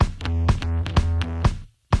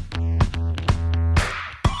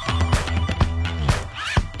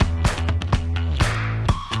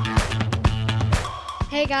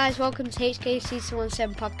Hey guys, welcome to HKC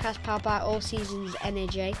 17 podcast powered by All Seasons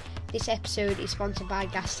Energy. This episode is sponsored by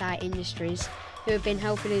Gasite Industries, who have been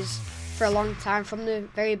helping us for a long time from the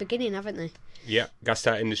very beginning, haven't they? Yeah,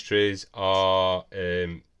 Gasite Industries are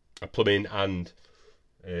a plumbing and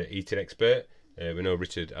heating expert. We know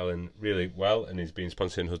Richard Allen really well, and he's been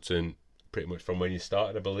sponsoring Hudson pretty much from when you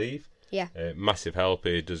started, I believe. Yeah. Massive help.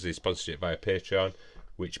 He does his sponsorship via Patreon,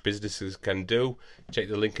 which businesses can do. Check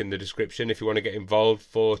the link in the description if you want to get involved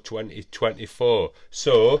for 2024.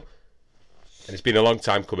 So, and it's been a long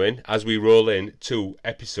time coming, as we roll in to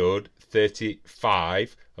episode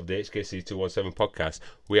 35 of the HKC 217 podcast,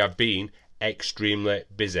 we have been extremely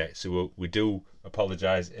busy. So we do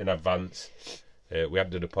apologise in advance. We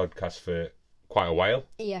haven't done a podcast for quite a while.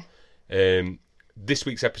 Yeah. This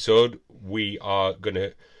week's episode, we are going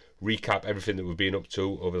to recap everything that we've been up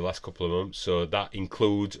to over the last couple of months. So that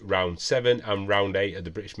includes round 7 and round 8 of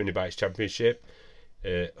the British Mini Bikes Championship.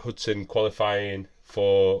 Hudson qualifying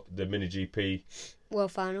for the MiniGP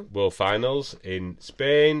World Finals in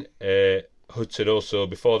Spain. Hudson also,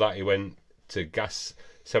 before that, he went to Gas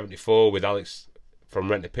 74 with Alex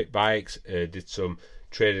from Rent a Pit Bikes. Did some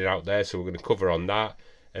training out there, so we're going to cover on that.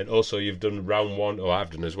 And also, you've done round 1, or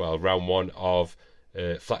I've done as well, round 1 of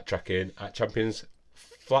flat tracking at Champions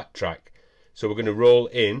Flat Track. So we're going to roll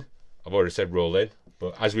in. I've already said roll in,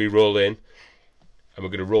 but as we roll in, and we're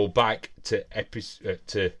going to roll back to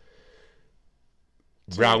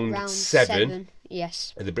round 7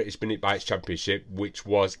 yes, of the British Mini Bikes Championship, which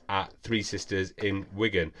was at Three Sisters in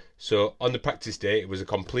Wigan. So on the practice day, it was a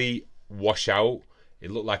complete washout.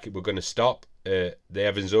 It looked like it were going to stop. The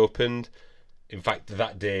Evans opened. In fact,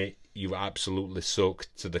 that day you were absolutely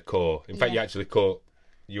soaked to the core. In fact, you actually caught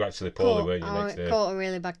poorly, weren't you? Next day, caught a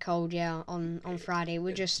really bad cold. Yeah, on Friday.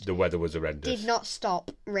 The weather was horrendous. Did not stop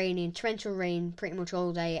raining. Torrential rain pretty much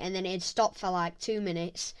all day, and then it'd stop for like 2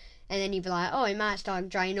 minutes, and then you'd be like, oh, it might start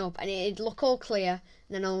drying up, and it'd look all clear,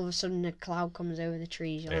 and then all of a sudden a cloud comes over the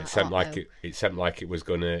trees. It seemed like it was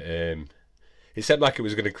gonna. It seemed like it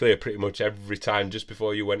was going to clear pretty much every time just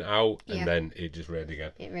before you went out, and then it just rained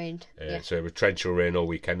again. It rained. So it was torrential rain all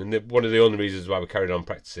weekend, and one of the only reasons why we carried on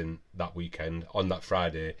practicing that weekend on that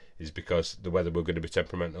Friday is because the weather were going to be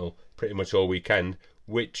temperamental pretty much all weekend,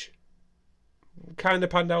 which kind of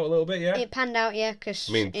panned out a little bit. Yeah, it panned out. Yeah, because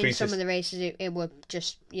in some of the races it were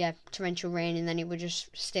just torrential rain, and then it was just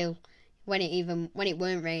still when it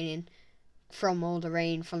weren't raining. From all the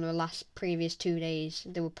rain from the previous 2 days,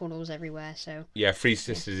 there were puddles everywhere. So Three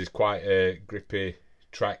Sisters is quite a grippy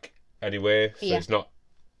track anyway, so it's not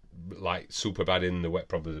like super bad in the wet.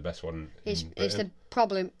 Probably the best one. It's the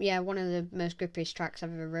problem. Yeah, one of the most grippiest tracks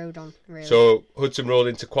I've ever rode on. Really. So Hudson rolled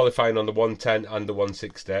into qualifying on the 110 and the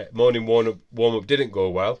 160. Morning warm up didn't go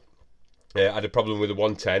well. Had a problem with the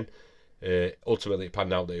 110. Ultimately, it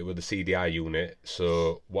panned out that it was the CDI unit.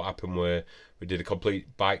 So what happened were we did a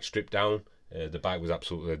complete bike strip down. The bike was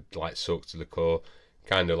absolutely soaked to the core,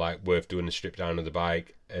 kind of worth doing the strip down of the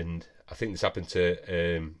bike. And I think this happened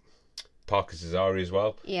to Parker Cesari as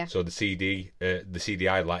well. Yeah. So the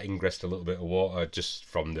CDI ingressed a little bit of water just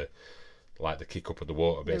from the kick up of the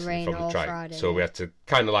water basically from the track. Friday, so we had to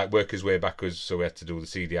kind of work his way backwards. So we had to do the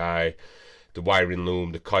CDI, the wiring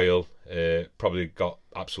loom, the coil. Probably got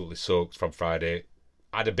absolutely soaked from Friday.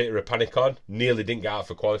 Had a bit of a panic on. Nearly didn't get out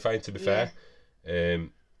for qualifying, to be fair.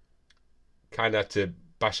 Kind of had to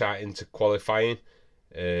bash out into qualifying.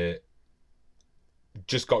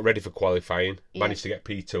 Just got ready for qualifying. Managed to get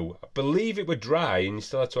P2. I believe it were dry and you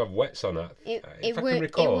still had to have wets on it. If I can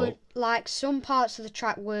recall. It were, some parts of the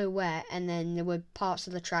track were wet, and then there were parts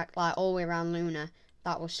of the track all the way around Luna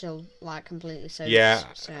that was still completely soaked. Yeah,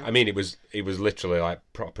 so. I mean it was literally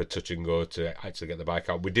proper touch and go to actually get the bike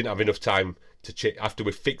out. We didn't have enough time to after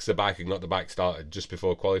we fixed the bike and got the bike started just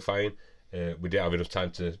before qualifying. We didn't have enough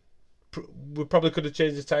time to. We probably could have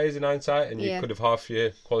changed the tyres in hindsight, and you could have half your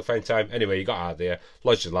qualifying time. Anyway, you got out there,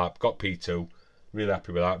 lodged your lap, got P2. Really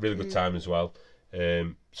happy with that. Really good time as well.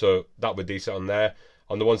 So that was decent on there.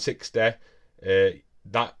 On the 160,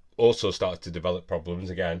 that also started to develop problems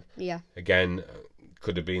again. Yeah. Again,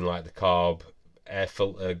 could have been the carb air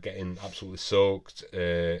filter getting absolutely soaked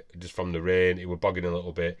just from the rain. It was bogging a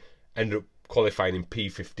little bit. Ended up qualifying in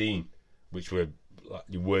P15, which were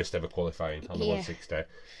your worst ever qualifying on the 160.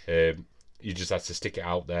 You just had to stick it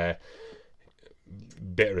out there.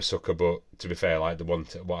 Bit of a sucker, but to be fair, what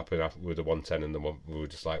happened with the 110 and the one, we were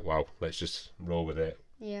just wow, let's just roll with it.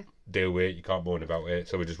 Yeah. Deal with it. You can't moan about it.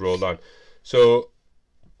 So we just rolled on. So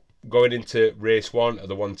going into race 1 of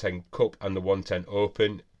the 110 Cup and the 110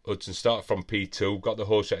 Open, Hudson started from P2, got the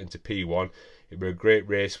whole shot into P1. It was a great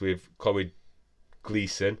race with Chloe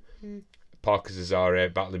Gleason. Parker Cesare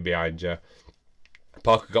battling behind you.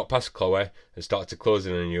 Parker got past Chloe and started to close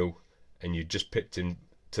in on you, and you just pipped him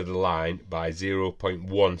to the line by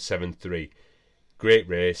 0.173. Great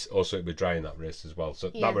race. Also, it was dry in that race as well. So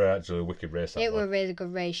that was actually a wicked race. It was a really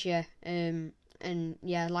good race, yeah. And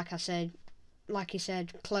yeah, like you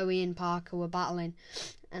said, Chloe and Parker were battling,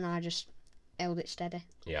 and I just held it steady.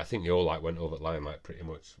 Yeah, I think they all went over the line pretty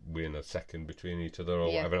much within a second between each other or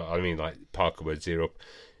Yeah. whatever. I mean, Parker was 0.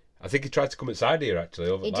 I think he tried to come inside here actually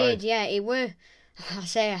over the line. He did, yeah. It were. I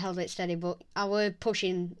say I held it steady, but I were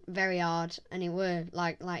pushing very hard, and it were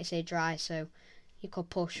like I say, dry, so you could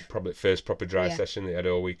push. Probably first proper dry session they had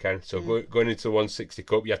all weekend. So going into the 160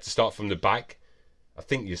 Cup, you had to start from the back. I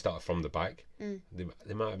think you started from the back.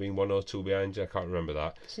 There might have been 1 or 2 behind you. I can't remember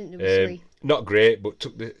that. I think there was 3. Not great, but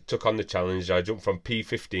took on the challenge. I jumped from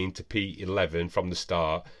P15 to P11 from the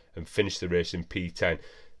start and finished the race in P10.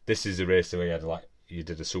 This is a race where you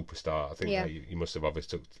did a superstar. I think you must have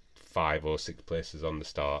obviously took 5 or 6 places on the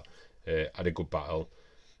start. Had a good battle.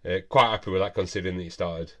 Quite happy with that considering that you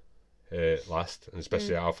started last, and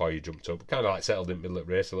especially how far you jumped up. Kind of settled in the middle of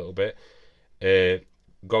the race a little bit.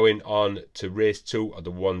 Going on to race 2 of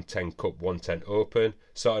the 110 Cup 110 Open.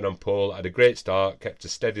 Started on pole, had a great start, kept a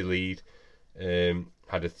steady lead,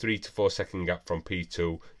 had a 3 to 4 second gap from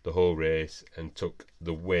P2 the whole race, and took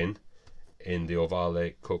the win in the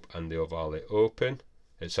Ovale Cup and the Ovale Open.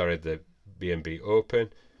 The B&B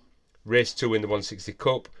Open. Race 2 in the 160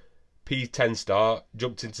 Cup. P10 start,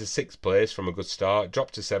 jumped into 6th place from a good start,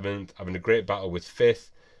 dropped to 7th, having a great battle with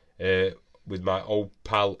 5th, with my old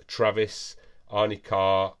pal Travis, Arnie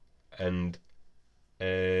Carr, and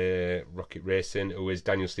Rocket Racing, who is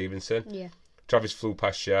Daniel Stevenson. Yeah. Travis flew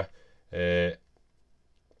past you, and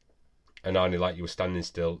Arnie, you were standing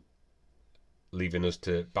still, leaving us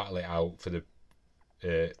to battle it out for the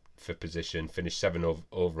for position. Finished 7th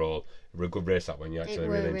overall. It was a good race that one. You actually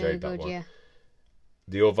really enjoyed that one. Yeah.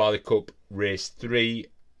 The Ovale Cup race 3.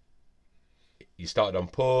 You started on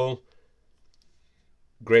pole.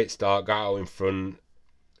 Great start. Got out in front.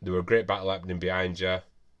 There were a great battle happening behind you.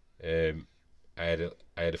 I had a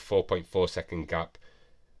 4.4 second gap,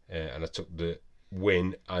 and I took the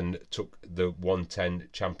win and took the 110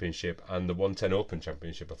 championship and the 110 Open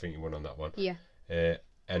championship. I think you won on that one. Yeah.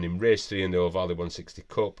 And in race 3 in the Ovale 160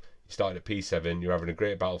 Cup, you started at P7. You're having a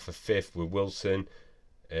great battle for 5th with Wilson,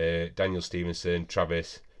 Daniel Stevenson,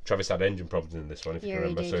 Travis. Travis had engine problems in this one, if you can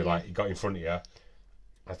remember. He got in front of you.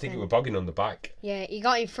 I think it was bogging on the back. Yeah, he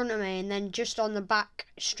got in front of me, and then just on the back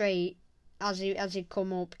straight, as he'd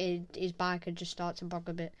come up, his bike had just started to bog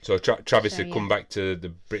a bit. So Travis had come back to the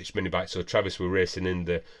British mini bike. So Travis were racing in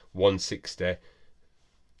the 160.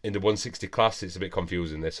 In the 160 class, it's a bit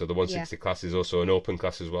confusing this. So the 160 class is also an open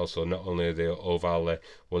class as well. So not only are the Ovale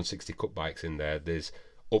 160 Cup bikes in there, there's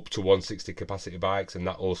up to 160 capacity bikes, and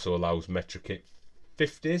that also allows Metro Kit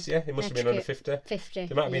 50s. Yeah, it must have been on a 50. 50.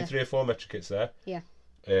 There might have been 3 or 4 Metro Kits there. Yeah.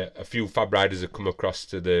 A few Fab riders have come across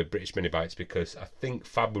to the British mini bikes because I think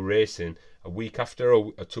Fab were racing a week after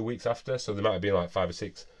or 2 weeks after, so there might have been 5 or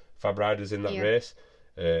 6 Fab riders in that race,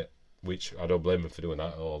 which I don't blame them for doing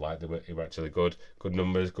that at all. They were actually good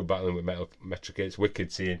numbers, good battling with Metro Kits.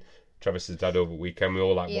 Wicked seeing Travis's dad over the weekend. We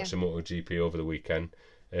all watching MotoGP over the weekend,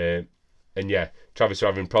 and Travis were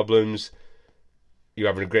having problems. You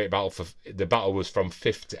were having a great battle. The battle was from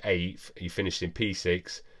 5th to 8th. You finished in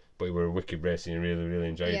P6. But it were a wicked race and you really, really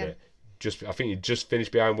enjoyed it. I think you just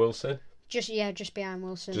finished behind Wilson. Just behind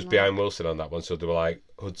Wilson. Just behind Wilson on that one. So they were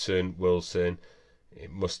Hudson, Wilson.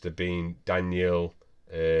 It must have been Daniel,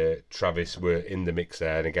 Travis were in the mix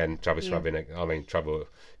there. And again, Travis were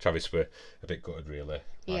Travis were a bit gutted really.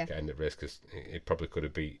 At the end of the race because it probably could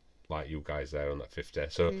have beat you guys there on that 50.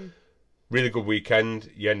 So really good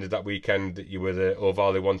weekend. You ended that weekend. You were the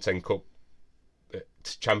Ovale 110 Cup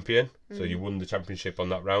champion, so you won the championship on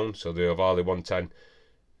that round. So the Ovale 110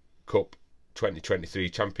 Cup 2023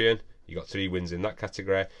 champion, you got 3 wins in that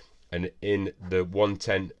category, and in the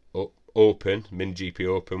 110 Open, MiniGP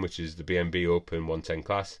Open, which is the B&B Open 110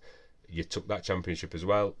 class, you took that championship as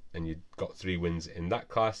well, and you got 3 wins in that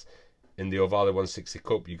class. In the Ovale 160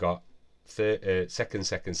 Cup, you got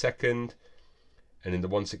second, and in the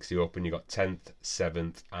 160 Open, you got 10th,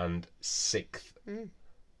 7th, and 6th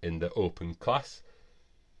in the Open class.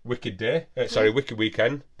 Wicked day. Wicked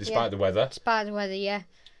weekend, despite the weather. Despite the weather, yeah.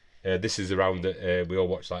 This is around that we all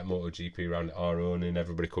watched MotoGP around at our own, and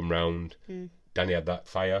everybody come round. Danny had that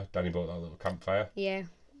fire. Danny bought that little campfire. Yeah.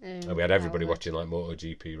 And we had everybody watching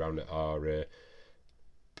MotoGP around at our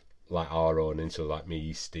own, and so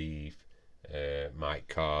me, Steve, Mike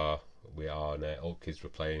Carr, all kids were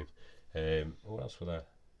playing. Who else were there?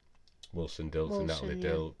 Wilson Dilks and Natalie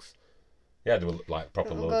Dilks. Yeah, there were like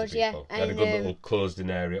proper loads of people. Yeah. We had a good little closed-in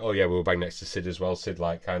area. Oh yeah, we were bang next to Sid as well. Sid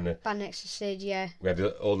like kind of. Bang next to Sid, yeah. We had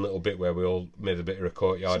a old little bit where we all made a bit of a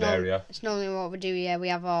courtyard area. It's normally what we do. Yeah, we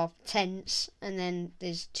have our tents, and then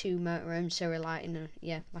there's 2 motorhomes, so we're like in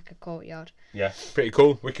like a courtyard. Yeah, pretty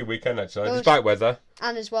cool. Wicked weekend actually, despite weather.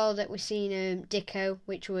 And as well that we've seen Dicko,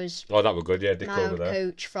 which was that was good. Yeah, Dicko my over there.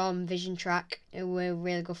 coach from Vision Track, who we're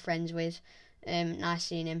really good friends with. Nice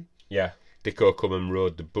seeing him. Yeah, Dicko come and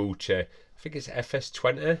rode the Bucci. I think it's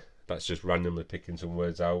FS20. That's just randomly picking some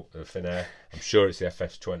words out of thin air. I'm sure it's the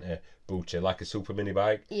FS20 Bucci, like a super mini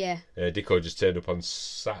bike. Yeah. Dicko just turned up on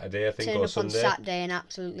Saturday, I think, or Sunday. Turned up on Saturday and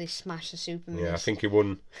absolutely smashed the super mini. Yeah, I think he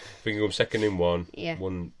won second in one. Yeah.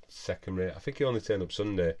 Won second rate. I think he only turned up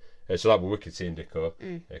Sunday. So that was wicked seeing Dicko.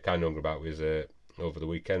 Kind of hungry about his over the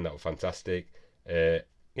weekend. That was fantastic.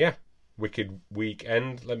 Yeah, wicked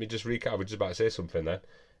weekend. Let me just recap. I was just about to say something then.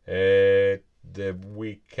 The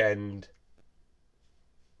weekend.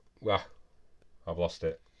 Well, I've lost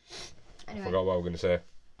it. Anyway. I forgot what I was going to say.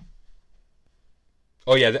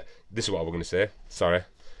 Oh yeah, this is what I was going to say. Sorry,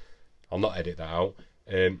 I'll not edit that out.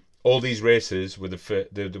 All these races were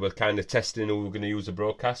they were kind of testing who we were going to use the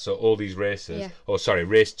broadcast. So all these races,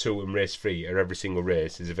 race 2 and race 3, or every single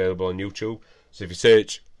race is available on YouTube. So if you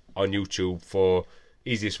search on YouTube for,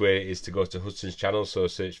 easiest way is to go to Hudson's channel. So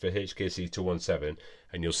search for HKC 217,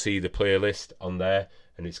 and you'll see the playlist on there,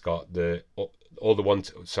 and it's got the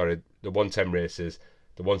 110 races,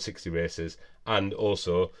 the 160 races, and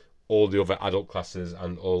also all the other adult classes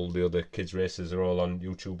and all the other kids races are all on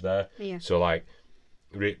YouTube there. Yeah. So like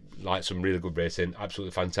some really good racing,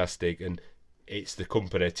 absolutely fantastic, and it's the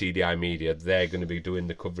company TDI Media. They're going to be doing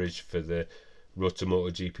the coverage for the Road to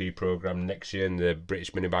MotoGP program next year in the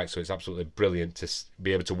British mini bike. So it's absolutely brilliant to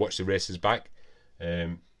be able to watch the races back.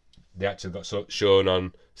 They actually got shown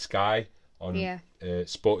on Sky on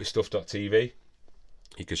sportystuff.tv.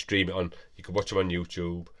 You could stream it on. You could watch them on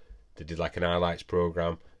YouTube. They did like an highlights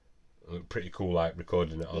program. Pretty cool, like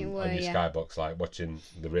recording it on your Skybox, like watching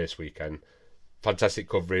the race weekend. Fantastic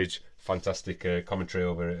coverage, fantastic commentary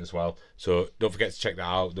over it as well. So don't forget to check that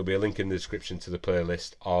out. There'll be a link in the description to the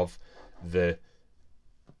playlist of the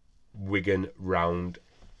Wigan round,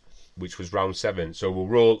 which was round 7. So we'll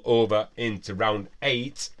roll over into round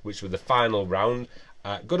 8, which was the final round.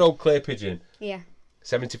 Good old Clay Pigeon. Yeah.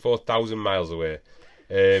 74,000 miles away.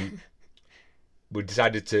 We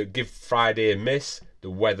decided to give Friday a miss. The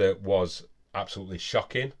weather was absolutely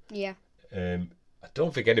shocking. Yeah. I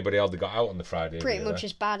don't think anybody hardly got out on the Friday. Pretty much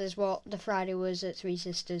as bad as what the Friday was at Three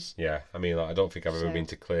Sisters. Yeah, I mean, I don't think I've ever been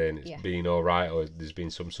to Clay and it's been all right, or there's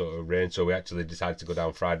been some sort of rain. So we actually decided to go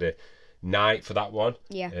down Friday night for that one.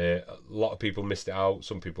 Yeah. A lot of people missed it out.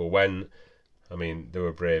 Some people went. I mean, they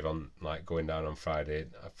were brave on like going down on Friday.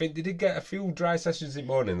 I think they did get a few dry sessions in the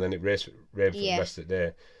morning, then it rained for the rest of the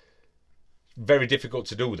day. Very difficult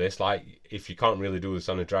to do this. Like, if you can't really do this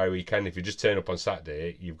on a dry weekend, if you just turn up on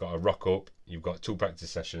Saturday, you've got to rock up, you've got 2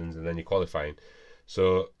 practice sessions, and then you're qualifying.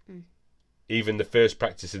 So even the first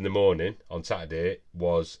practice in the morning on Saturday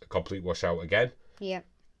was a complete washout again. Yeah.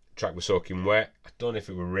 Track was soaking wet. I don't know if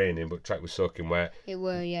it were raining, but track was soaking wet. It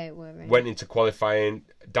were raining. Went into qualifying,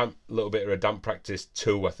 little bit of a damp practice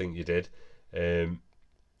 2, I think you did.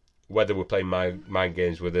 Weather were playing mind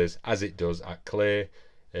games with us, as it does at Clay.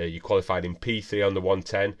 You qualified in P3 on the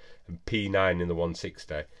 110 and P9 in the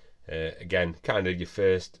 160. Again, kind of your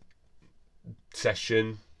first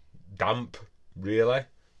session, damp, really.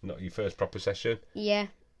 Not your first proper session. Yeah,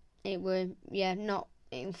 it were.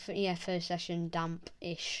 First session,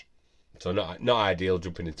 damp-ish. So not ideal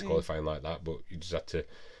jumping into qualifying like that, but you just had to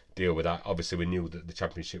deal with that. Obviously, we knew that the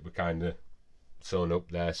championship were kind of sewn up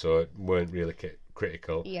there, so it weren't really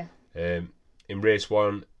critical. Yeah. In race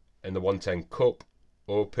 1 in the 110 Cup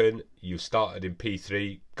Open, you started in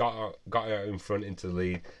P3, got out in front into the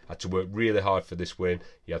lead, had to work really hard for this win.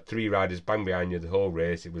 You had 3 riders bang behind you the whole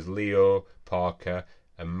race. It was Leo, Parker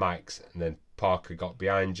and Max, and then Parker got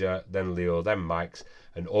behind you, then Leo, then Max,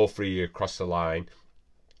 and all 3 of you crossed the line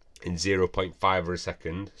in 0.5 of a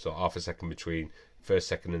second, so half a second between first,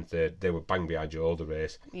 second and third. They were bang behind you all the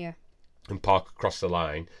race. Yeah. And Parker crossed the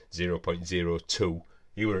line 0.02.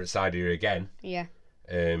 You were at side of you again. Yeah.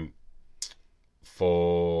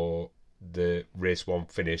 For the race 1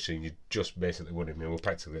 finish, and you just basically won it. I mean, we're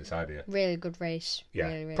practically at side of you. Really good race. Yeah.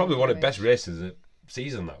 Really Probably one of the best races of the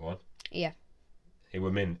season, that one. Yeah. It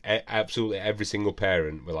were absolutely every single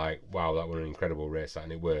parent were like, wow, that was an incredible race,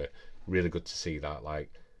 and it were really good to see that.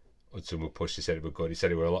 Like, Hudson would push, he said it were good. He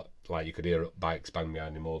said it were a lot, like you could hear bikes bang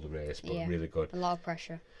behind him all the race, but really good. A lot of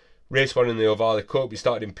pressure. Race 1 in the Ovale Cup, you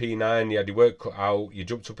started in P9, you had your work cut out, you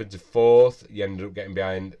jumped up into 4th, you ended up getting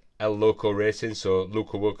behind El Loco Racing. So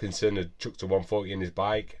Luca Wilkinson had chucked a 140 in his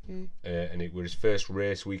bike, and it was his first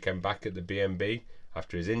race weekend back at the BMB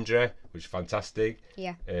after his injury, which is fantastic.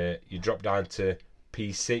 Yeah. You dropped down to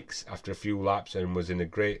P6 after a few laps and was in a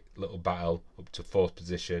great little battle up to 4th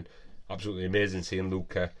position. Absolutely amazing seeing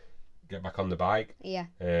Luca get back on the bike. Yeah.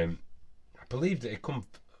 I believe that he come.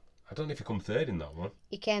 I don't know if he come 3rd in that one.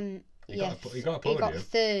 He came. He Yeah. got a podium. He got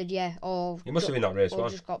 3rd. Yeah. Or He must have been that race or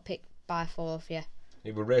one. just got picked by 4th. Yeah.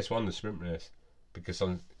 It was race 1, the sprint race, because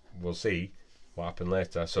we'll see what happened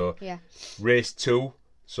later. So Yeah. race 2,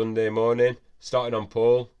 Sunday morning, starting on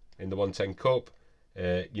pole in the 110 Cup.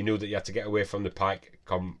 You knew that you had to get away from the pack,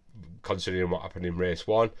 considering what happened in race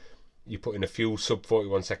 1. You put in a few sub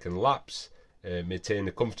 41 second laps, maintained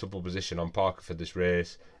a comfortable position on Parker for this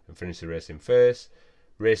race, and finished the race in first.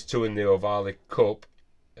 Race 2 in the Ovale Cup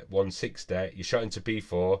at 160, you shot into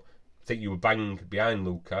P4. I think you were bang behind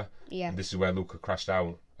Luca. Yeah. And this is where Luca crashed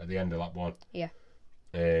out at the end of lap 1. Yeah.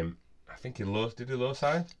 I think did he low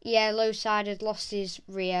side? Yeah, low side had lost his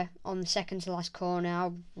rear on the second to last corner. I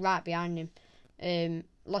was right behind him.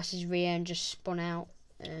 Lost his rear and just spun out.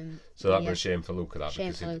 So that was a shame for Luca, Shame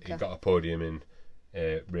because for Luca. he got a podium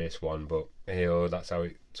in race 1, but hey, that's how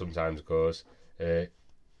it sometimes goes.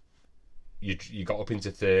 You got up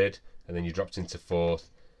into 3rd and then you dropped into 4th,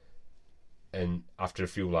 and after a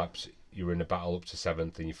few laps you were in a battle up to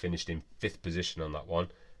 7th and you finished in 5th position on that one.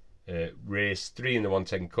 Race 3 in the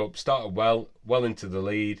 110 Cup, started well into the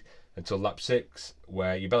lead until lap 6,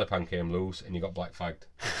 where your belly pan came loose and you got black flagged.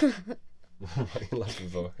 What are you laughing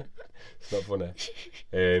for? It's not funny.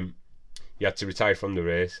 You had to retire from the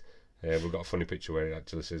race. We've got a funny picture where it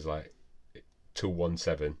actually says like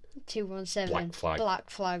 217. 217. Black flag. Black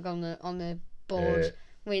flag on the board.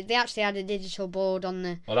 They actually had a digital board on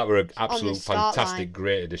the. Oh, that were an absolute fantastic, line.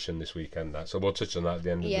 Great addition this weekend. So we'll touch on that at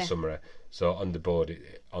the end of the summary. So on the board,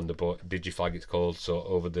 digiflag it's called. So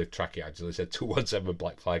over the track it actually said 217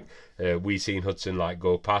 black flag. We seen Hudson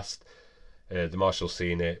go past. The marshal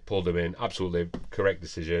seen it, pulled him in. Absolutely correct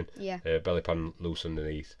decision. Yeah. Belly pan loose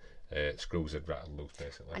underneath. Screws had rattled loose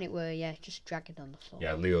basically. And it were just dragging on the floor.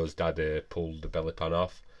 Yeah, Leo's dad pulled the belly pan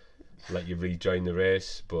off. Let you rejoin the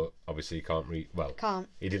race, but obviously you can't Can't.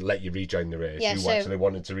 He didn't let you rejoin the race. Yeah, you actually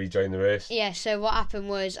wanted to rejoin the race. Yeah, so what happened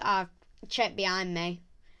was I checked behind me.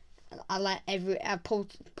 I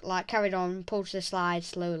pulled, carried on, pulled to the slide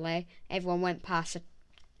slowly. Everyone went past. I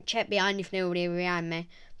checked behind if nobody was behind me.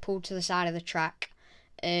 Pulled to the side of the track.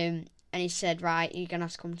 And he said, right, you're going to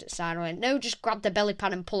have to come to the side. I went, no, just grab the belly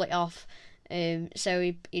pan and pull it off. So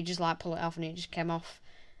he just pull it off and it just came off.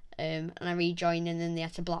 And I rejoined, and then they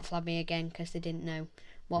had to black flag me again because they didn't know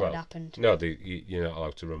what had happened. No, you're not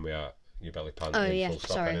allowed to run without your belly pan. Oh yeah, full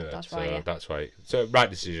stop sorry, anyway. that's why. Yeah. That's why. So right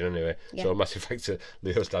decision anyway. Yeah. So massive thanks to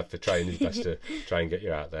Leo's dad for trying his best to try and get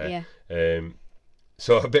you out there. Yeah.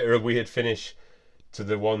 So a bit of a weird finish to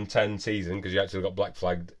the 110 season, because you actually got black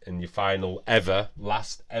flagged in your final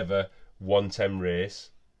last ever 110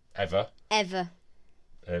 race ever.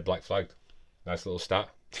 Black flagged. Nice little stat.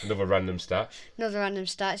 Another random stat.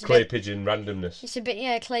 It's Clay pigeon randomness. It's a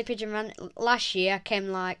bit, clay pigeon last year I came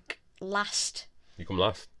last. You come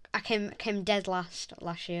last. I came dead last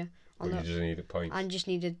year. But you just needed points. I just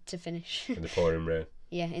needed to finish. In the pouring rain.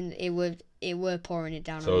 Yeah, it were pouring it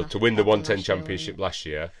down. So to win the 110 championship last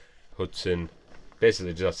year, Hudson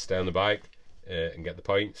basically just had to stay on the bike and get the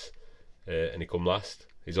points, and he come last.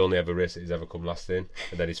 His only ever race that he's ever come last in,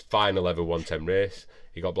 and then his final ever 110 race,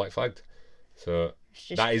 he got black flagged. So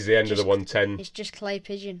that is the end of the 110. It's just clay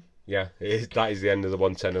pigeon. Yeah, that is the end of the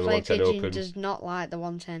 110 and the 110 Clay Open. pigeon does not like the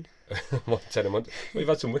 110. 110 and 110. We've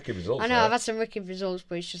had some wicked results. I know, right? I've had some wicked results,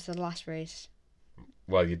 but it's just the last race.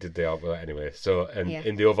 Well, you did anyway. So, in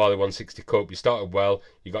the Ovale 160 Cup, you started well.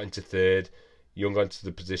 You got into 3rd. You hung on to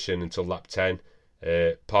the position until lap 10.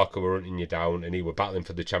 Parker were hunting you down, and he were battling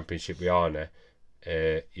for the championship with Arne.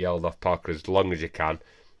 You held off Parker as long as you can,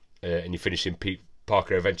 and you finished in P.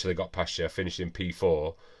 Parker eventually got past you, finished in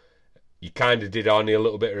P4. You kind of did Arne a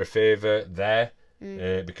little bit of a favour there,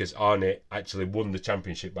 because Arne actually won the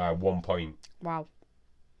championship by 1 point. Wow.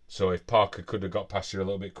 So if Parker could have got past you a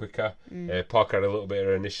little bit quicker, Parker had a little bit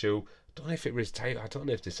of an issue. I don't know if it was I don't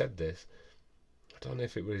know if they said this. I don't know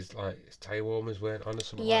if it was his tyre warmers weren't on or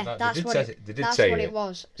something like that. That's what it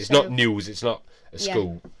was. It's not news. It's not a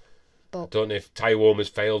school. But I don't know if tyre warmers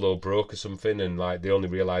failed or broke or something, and they only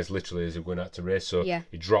realised literally as he went out to race. So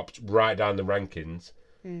he dropped right down the rankings,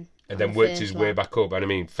 and then worked his way back up. And I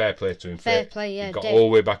mean, fair play to him. Fair play, yeah. He got all the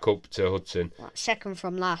way back up to Hudson. Second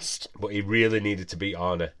from last. But he really needed to beat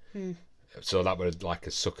Arne. So that was like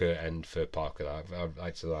a sucker end for Parker. I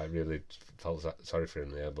actually really felt sorry for him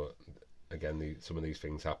there, but again, some of these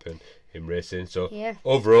things happen in racing. So Yeah.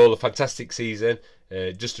 overall, a fantastic season.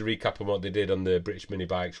 Just to recap on what they did on the British Mini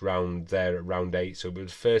Bikes round there at round 8. So it was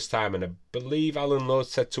the first time, and I believe Alan Lowe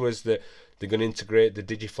said to us that they're going to integrate the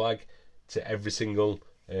DigiFlag to every single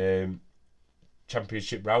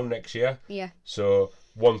championship round next year. Yeah. So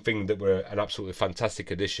one thing that were an absolutely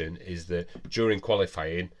fantastic addition is that during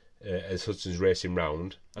qualifying, as Hudson's racing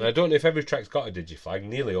round, and I don't know if every track's got a DigiFlag,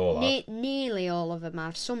 nearly all have. Nearly all of them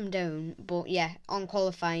have, some don't, but yeah, on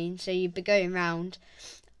qualifying, so you'd be going round,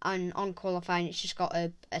 and on qualifying it's just got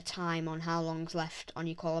a time on how long's left on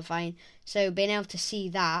your qualifying, so being able to see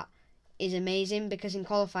that is amazing, because in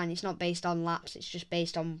qualifying it's not based on laps, it's just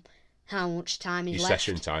based on how much time is your left.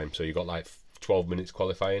 Session time, so you got like 12 minutes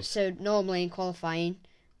qualifying. So normally in qualifying,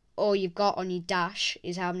 all you've got on your dash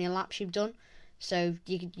is how many laps you've done. So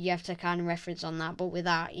you have to kind of reference on that. But with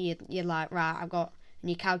that, you're like, right, and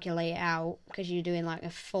you calculate it out, because you're doing like a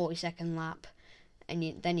 40-second lap.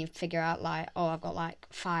 And then you figure out like, oh, I've got like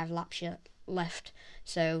 5 laps left.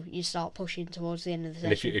 So you start pushing towards the end of the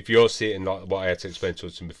session. And if you're seeing, like what I had to explain to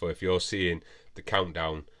Hudson before, if you're seeing the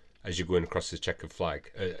countdown as you're going across the checkered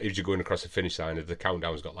flag, as you're going across the finish line, if the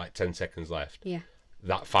countdown's got like 10 seconds left,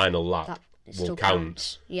 that final lap will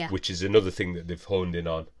count. Yeah. Which is another thing that they've honed in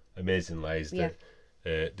on amazingly, is that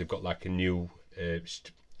they've got like a new,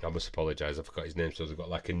 I must apologise, I forgot his name, so they've got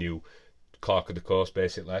like a new clerk of the course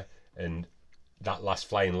basically, and that last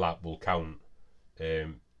flying lap will count,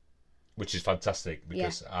 which is fantastic,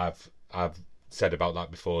 because I've said about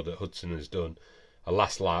that before, that Hudson has done a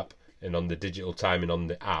last lap, and on the digital timing on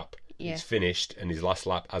the app, it's finished and his last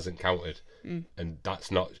lap hasn't counted, and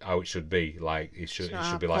that's not how it should be. Like it should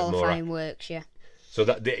be like more qualifying works. So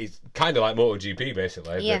that it's kind of like MotoGP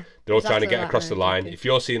basically. Yeah, they're all trying to get across the line. If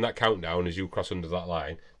you're seeing that countdown as you cross under that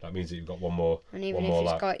line, that means that you've got one more. And even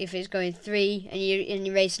if it's going 3 and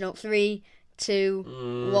you're racing up 3, 2,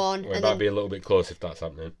 1, well, it might be a little bit close if that's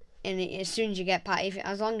happening. And as soon as you get past,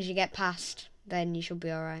 as long as you get past, then you should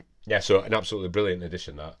be all right. Yeah, so an absolutely brilliant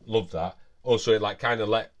addition. That, love that. Also, it like kind of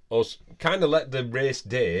let the race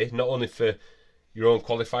day, not only for your own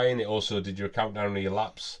qualifying, it also did your countdown of your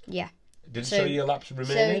laps. Yeah. Did it show your laps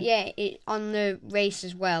remaining? So yeah, on the race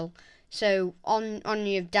as well. So on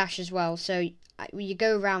your dash as well. So you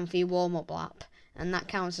go around for your warm up lap, and that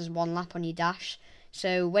counts as 1 lap on your dash.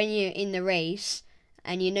 So when you're in the race,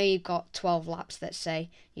 and you know you've got 12 laps, let's say,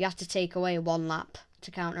 you have to take away 1 lap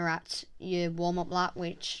to counteract your warm up lap,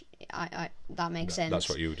 which that makes sense. That's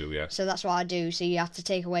what you do, yeah. So that's what I do. So you have to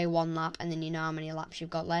take away 1 lap, and then you know how many laps you've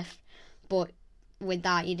got left. But with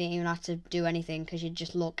that, you didn't even have to do anything, because you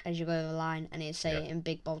just look as you go over the line, and it'd say in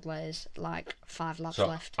big bold letters like 5 laps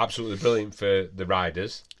left. Absolutely brilliant for the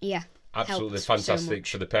riders. Yeah. Absolutely fantastic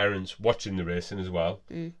for the parents watching the racing as well.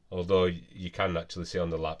 Although you can actually see on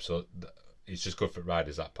the lap, so it's just good for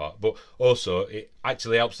riders, that part. But also, it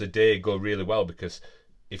actually helps the day go really well, because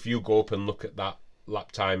if you go up and look at that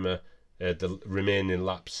lap timer, the remaining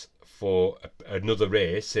laps for another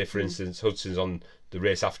race, say for instance Hudson's on the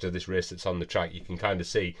race after this race that's on the track, you can kind of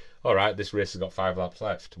see, all right, this race has got 5 laps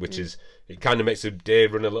left, which is, it kind of makes the day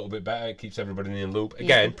run a little bit better. It keeps everybody in the loop.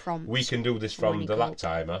 Again, we can do this from the lap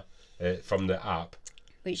timer, from the app.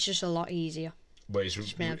 It's just a lot easier. But it's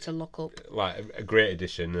just being able to look up. Like a great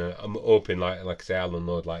addition. I'm hoping, like I say, Alan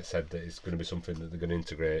Lord said, that it's going to be something that they're going to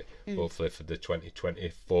integrate, hopefully for the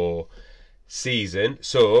 2024 season.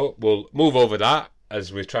 So we'll move over that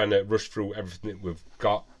as we're trying to rush through everything that we've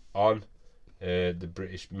got on the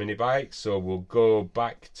British mini bike. So we'll go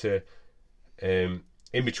back to in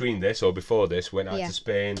between this, or before this, went out to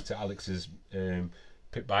Spain to Alex's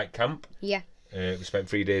pit bike camp. Yeah. We spent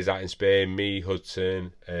 3 days out in Spain. Me,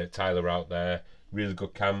 Hudson, Tyler out there. Really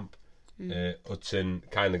good camp. Hudson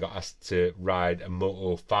kind of got asked to ride a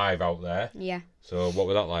Moto 5 out there. Yeah. So what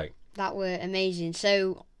was that like? That were amazing.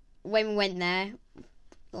 So when we went there,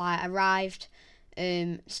 arrived,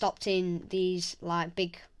 stopped in these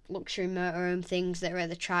big luxury motorhome things that were at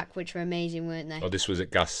the track, which were amazing, weren't they? Oh, this was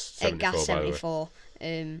at Gas 74. At Gas 74.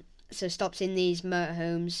 So stopped in these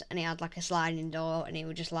motorhomes, and it had a sliding door, and it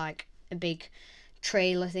was just a big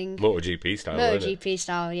trailer thing. MotoGP style. MotoGP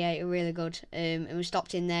style, yeah, it was really good. And we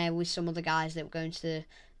stopped in there with some of the guys that were going to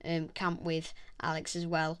the camp with Alex as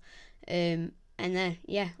well. And then,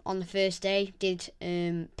 on the first day, did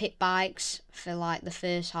pit bikes for the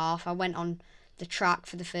first half. I went on the track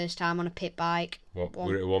for the first time on a pit bike. What,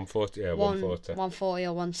 were it a 140? Yeah, 140. 140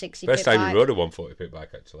 or 160 first pit bike. time you rode a 140 pit bike,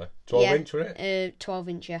 actually. 12-inch, were it?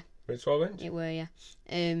 12-inch, yeah. Were it 12-inch? It were, yeah.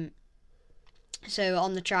 So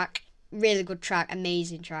on the track, really good track,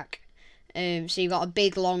 amazing track. So you've got a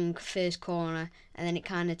big, long first corner, and then it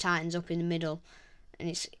kind of tightens up in the middle, and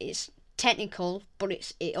it's technical,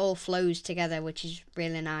 but it all flows together, which is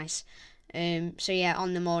really nice. So yeah,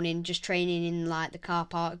 on the morning, just training in like the car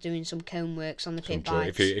park, doing some cone works on the pit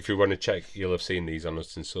bikes. If you want to check, you'll have seen these on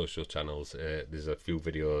Hudson's social channels. There's a few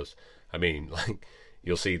videos. I mean, like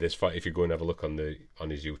you'll see this if you go and have a look on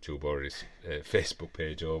his YouTube or his Facebook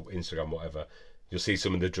page or Instagram, whatever. You'll see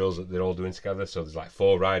some of the drills that they're all doing together. So there's like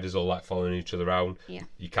 4 riders all like following each other around. Yeah.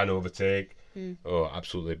 You can overtake. Oh,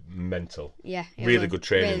 absolutely mental. Yeah. Really good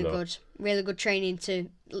training. Really good training to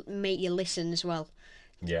make you listen as well.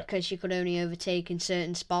 Yeah. Because you could only overtake in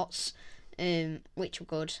certain spots, which were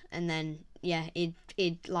good. And then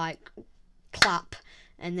he'd like clap,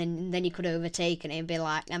 and then you could overtake, and it'd be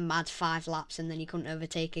like a mad 5 laps, and then you couldn't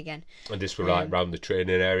overtake again. And this was like round the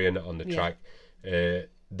training area, not on the track.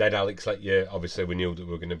 Then Alex let you. Obviously, we knew that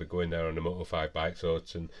we were going to be going there on a Moto 5 bike, so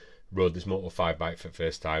Hudson rode this Moto 5 bike for the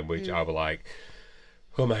first time, which I was like,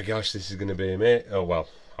 oh my gosh, this is going to be me. Oh well,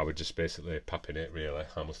 I was just basically papping it, really,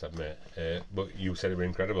 I must admit. But you said it were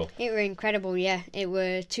incredible. It were incredible, yeah. It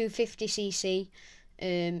were 250cc,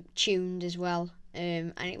 tuned as well,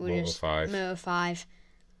 and it was Moto 5.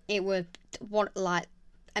 It were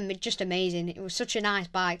just amazing. It was such a nice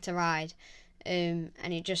bike to ride, and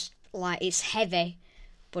it just like it's heavy,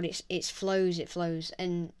 but it flows,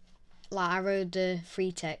 and like I rode the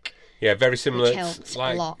Free Tech. Yeah, very similar. Which helped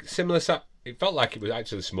a lot. Similar. It felt like it was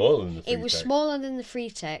actually smaller than the Free Tech. It was smaller than the Free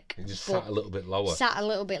Tech. It just sat a little bit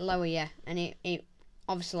lower. Yeah. And it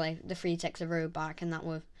obviously the Free Tech's a road bike, and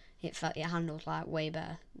it handled like way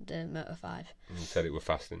better the Moto 5. You said it were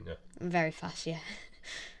fast, didn't you? Very fast, yeah.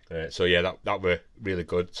 So yeah, that were really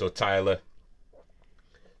good. So Tyler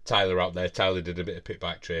out there. Tyler did a bit of pit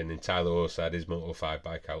bike training. Tyler also had his Moto 5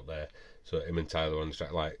 bike out there. So him and Tyler on the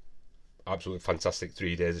track, like absolutely fantastic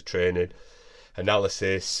 3 days of training,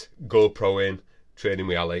 analysis, GoProing, training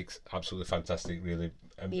with Alex. Absolutely fantastic, really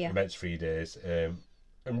immense 3 days. And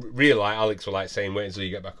really, like Alex were like saying, wait until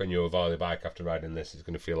you get back on your Ovale bike after riding this. It's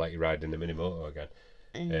going to feel like you're riding the Mini Moto again.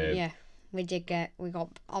 And we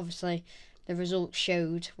got obviously the results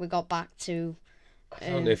showed we got back to.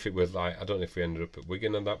 I don't know if we ended up at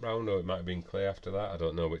Wigan on that round, or it might have been Clay after that. I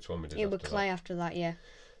don't know which one we did. It was Clay after that, yeah.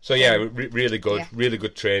 So yeah, really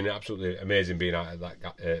good training. Absolutely amazing being out at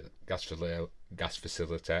that gas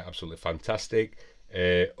facility. Absolutely fantastic.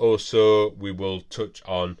 Also, we will touch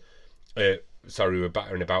on. Sorry, we're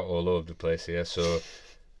battering about all over the place here. So,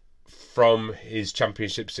 from his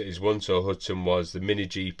championships that he's won, so Hudson was the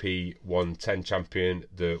MiniGP 110 champion,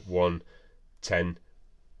 the 110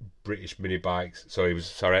 British mini bikes. So he was,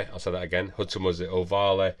 sorry, I'll say that again. Hudson was the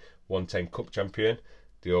Ovale 110 Cup champion,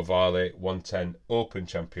 the Ovale 110 Open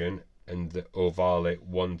champion, and the Ovale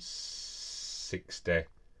 160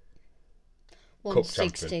 Cup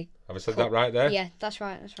champion. Have I said that right there? Yeah, that's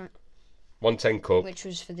right. 110 Cup. Which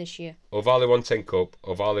was for this year. Ovale 110 Cup,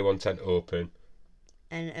 Ovale 110 Open,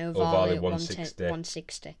 and Ovale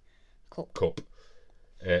 160 Cup.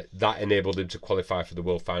 That enabled him to qualify for the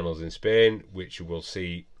World Finals in Spain, which you will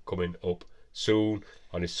see coming up soon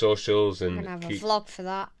on his socials. And we're going to have a vlog for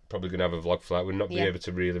that. Probably going to have a vlog for that. We'll not be able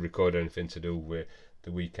to really record anything to do with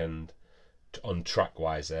the weekend on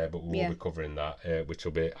track-wise there, but we will be covering that, which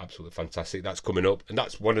will be absolutely fantastic. That's coming up, and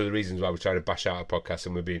that's one of the reasons why we're trying to bash out a podcast,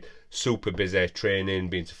 and we've been super busy training,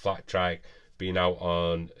 being to flat track, being out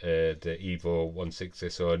on the Evo 160.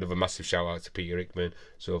 So another massive shout out to Peter Hickman.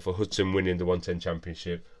 So for Hudson winning the 110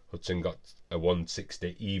 championship, Hudson got a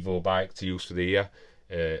 160 Evo bike to use for the year,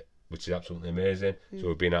 which is absolutely amazing. So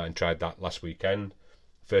we've been out and tried that last weekend.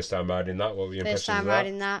 First time riding that. What were your impressions of that? First time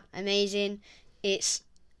riding that, amazing. It's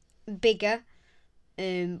bigger,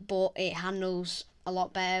 but it handles a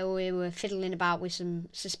lot better. We were fiddling about with some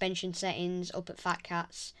suspension settings up at Fat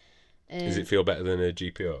Cats. Does it feel better than a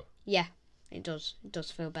GPO? Yeah, it does. It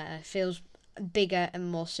does feel better. It feels bigger and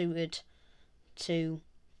more suited to.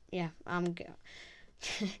 Yeah, I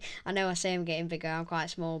know I say I'm getting bigger. I'm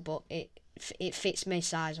quite small, but it fits me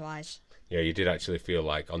size wise. Yeah, you did actually feel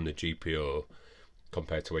like on the GPO,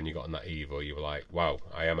 compared to when you got on that Evo, you were like, wow,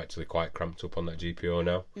 I am actually quite cramped up on that GPO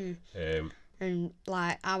now. And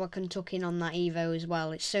like our Kentuckian on that Evo as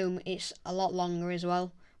well, it's a lot longer as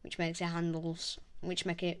well, which makes it handle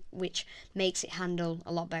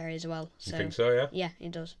a lot better as well. So, you think so? Yeah. Yeah,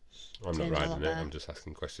 it does. I'm not riding it. I'm just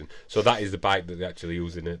asking questions. So that is the bike that they're actually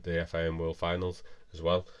using at the FIM World Finals as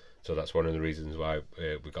well. So that's one of the reasons why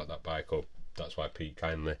we got that bike up. That's why Pete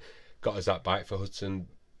kindly got us that bike for Hudson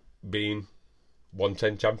being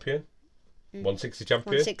 110 champion, 160 champion.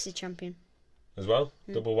 160 champion. As well.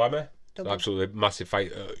 Double whammy. So absolutely massive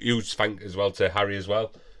fight. Huge thank as well to Harry as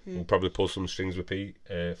well. We'll probably pull some strings with Pete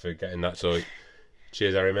for getting that. So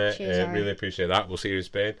cheers, Harry, mate. Cheers, Harry. Really appreciate that. We'll see you in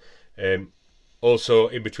Spain. Also,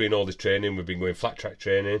 in between all this training, we've been going flat track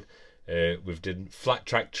training. We've done flat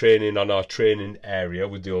track training on our training area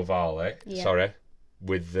with the Ovale. Yeah. Sorry,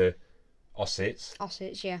 with the Ossets.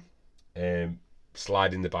 Ossets, yeah.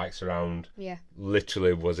 Sliding the bikes around. Yeah.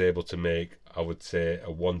 Literally was able to make, I would say,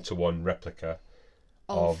 a 1-to-1 replica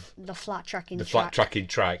of the flat tracking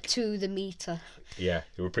track to the meter. Yeah,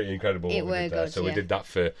 it was pretty incredible. It were good. So we did that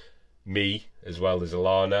for me as well as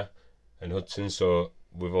Alana and Hudson. So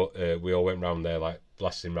we all went round there like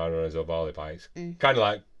blasting round on his Ovale bikes. Kind of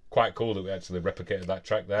like quite cool that we actually replicated that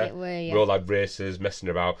track there. It were, yeah. We all had races, messing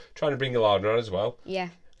about, trying to bring Alana on as well. Yeah,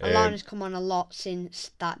 Alana's come on a lot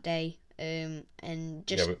since that day, and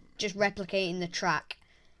just replicating the track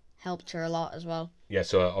helped her a lot as well. Yeah,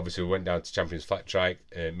 so obviously we went down to Champions Flat Track.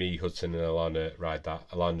 Me, Hudson and Alana ride that.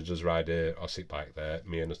 Alana does ride a Ossett bike there.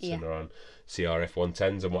 Me and Hudson are on CRF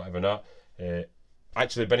 110s and whatever not.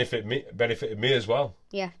 Actually benefited me as well.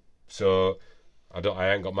 Yeah. So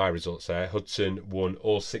I ain't got my results there. Hudson won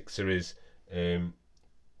all 6 series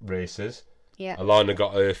races. Yeah. Alana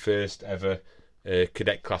got her first ever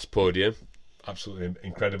cadet class podium. Absolutely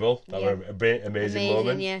incredible. That was an amazing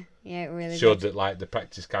moment. Yeah, it really showed did. that like the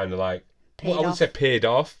practice kind of like I Paid wouldn't off. say paid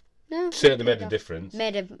off. No, Certainly paid made a off. difference.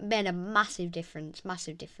 Made a massive difference.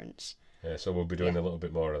 Massive difference. Yeah, so we'll be doing a little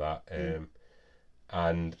bit more of that.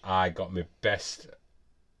 And I got my best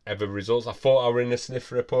ever results. I thought I were in a sniff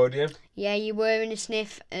for a podium. Yeah, you were in a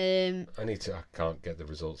sniff. I can't get the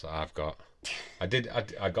results that I've got. I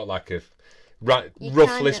got like a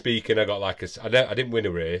roughly speaking. I got like I didn't win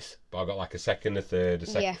a race, but I got like a second, a third, a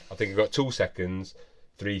second. Yeah. I think I got 2 seconds,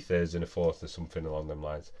 3 thirds, and a fourth, or something along them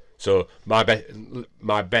lines. So my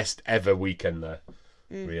best ever weekend there,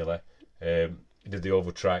 really. Did the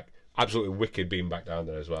oval track. Absolutely wicked being back down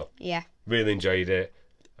there as well. Yeah. Really enjoyed it.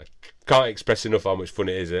 I can't express enough how much fun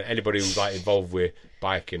it is. Anybody who's like involved with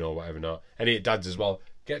biking or whatever not, any dads as well,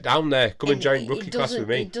 get down there. Come and join rookie class with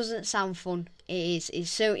me. It doesn't sound fun. It is.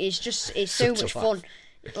 It's so much fun.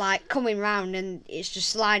 Like coming round and it's just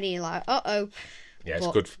sliding. You're like, Yeah,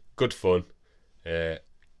 it's good fun.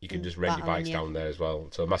 You can just rent your bikes down there as well.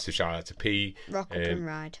 So a massive shout out to P. Rock up and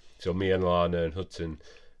ride. So me and Lana and Hudson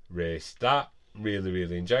raced that. Really,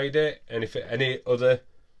 really enjoyed it. Any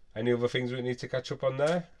other things we need to catch up on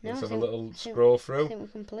there? No, Let's have a little scroll through. I think we're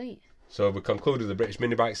complete. So we concluded the British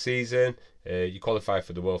Minibike season. You qualified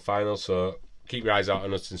for the World Final, so keep your eyes out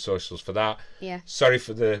on us and socials for that. Yeah. Sorry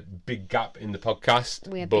for the big gap in the podcast.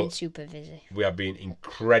 We have been super busy. We have been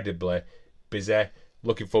incredibly busy.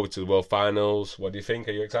 Looking forward to the World Finals. What do you think?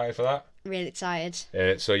 Are you excited for that? Really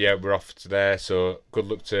excited. So yeah, we're off to there. So good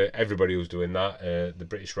luck to everybody who's doing that. The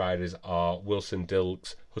British riders are Wilson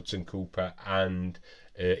Dilks, Hudson Cooper, and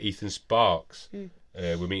Ethan Sparks.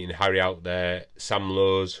 We're meeting Harry out there. Sam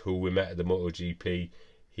Lowes, who we met at the MotoGP,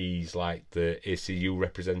 he's like the ACU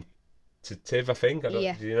representative, I think.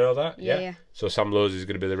 Do you know that? Yeah. So Sam Lowes is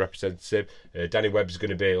going to be the representative. Danny Webb's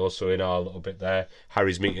going to be also in our little bit there.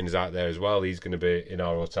 Harry's meeting is out there as well. He's going to be in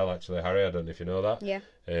our hotel, actually, Harry. I don't know if you know that. Yeah.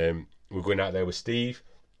 We're going out there with Steve,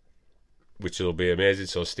 which will be amazing.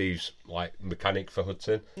 So Steve's like mechanic for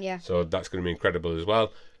Hudson. Yeah. So that's going to be incredible as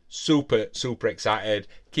well. Super, super excited.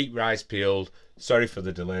 Keep your eyes peeled. Sorry for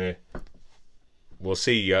the delay. We'll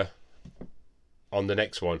see you on the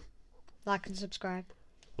next one. Like and subscribe.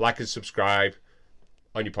 Like and subscribe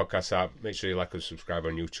on your podcast app. Make sure you like and subscribe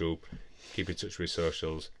on YouTube. Keep in touch with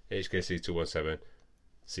socials. HKC217.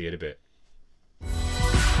 See you in a bit.